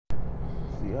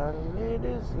See how to live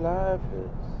this life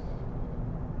is.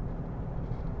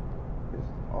 It's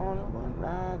the only one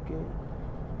I get.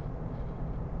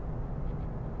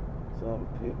 Some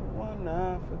people will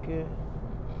not forget.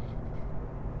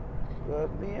 But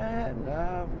me, I had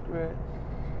no regrets.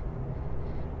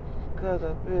 Cause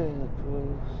I've been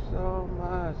through so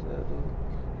much. I do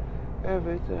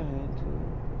everything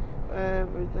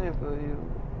for you.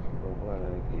 But what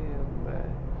I give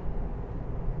back,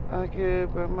 I give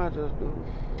back my just do.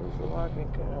 So I can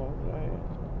complain.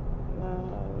 Now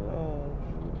I love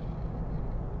you.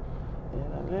 And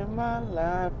I live my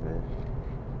life in.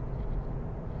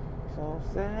 Some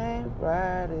say I ain't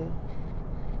right.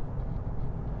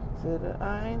 Say that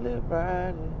I ain't live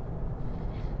right.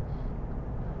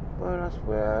 But I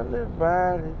swear I live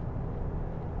right.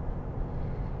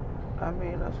 I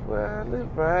mean, I swear I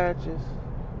live righteous.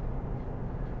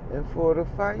 And for the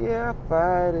fight, yeah, I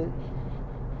fight it.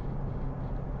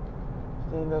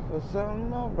 Stand up for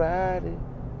something, I'll ride it.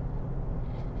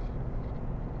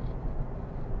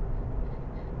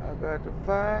 I got to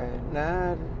fight,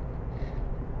 not it.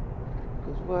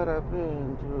 Cause what I've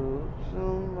been through, so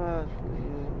much for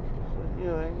you. So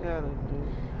you ain't gotta do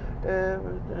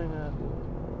everything I do.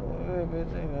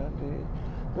 Everything I did,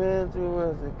 been through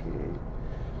as a kid.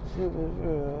 She was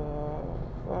real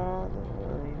hard, father,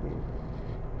 what he did.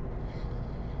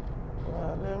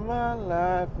 Well, in my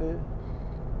life,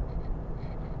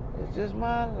 it's just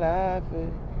my life.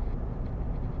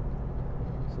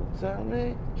 Sometimes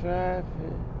they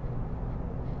traffic,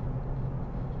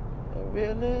 and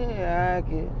really I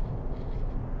get.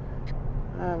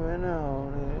 I've been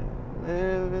on it,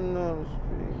 living on the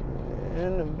street,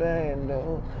 in the band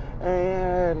though. I ain't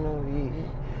had no heat.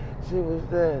 She was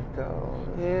that tall,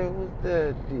 it was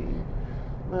that deep.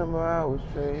 Remember I was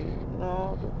trading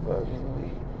all the fucking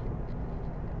weed.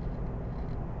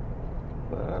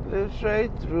 But I lived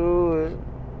straight through it.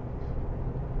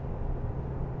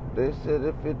 They said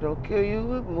if it don't kill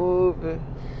you, it move it.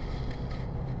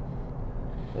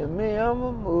 And me, I'm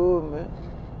a movement.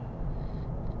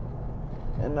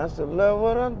 And I still love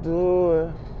what I'm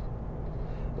doing.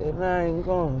 And I ain't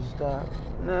gonna stop,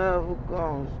 never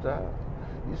gonna stop.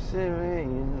 You see me,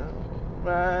 you know,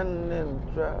 riding in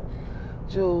the drop.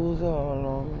 Jewels all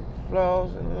on me,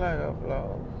 flossing like I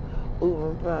floss.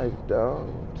 Moving pipe, dog,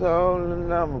 tall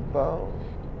and I'm a boss.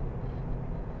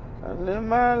 I live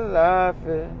my life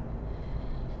in.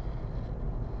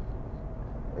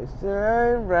 They say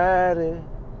I ain't right,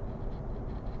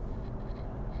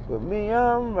 but me,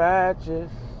 I'm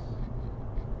righteous.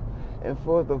 And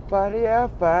for the fight, I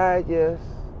fight, yes.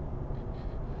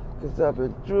 Cause I've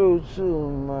been through too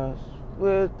much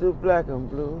with the black and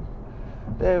blue.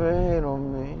 They even hate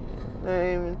on me.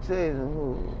 They ain't even tasing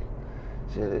who.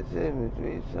 Shit, they take me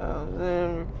 3 times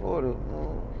and reported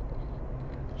moon.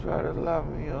 Try to lock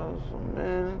me up so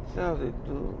many times they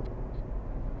do.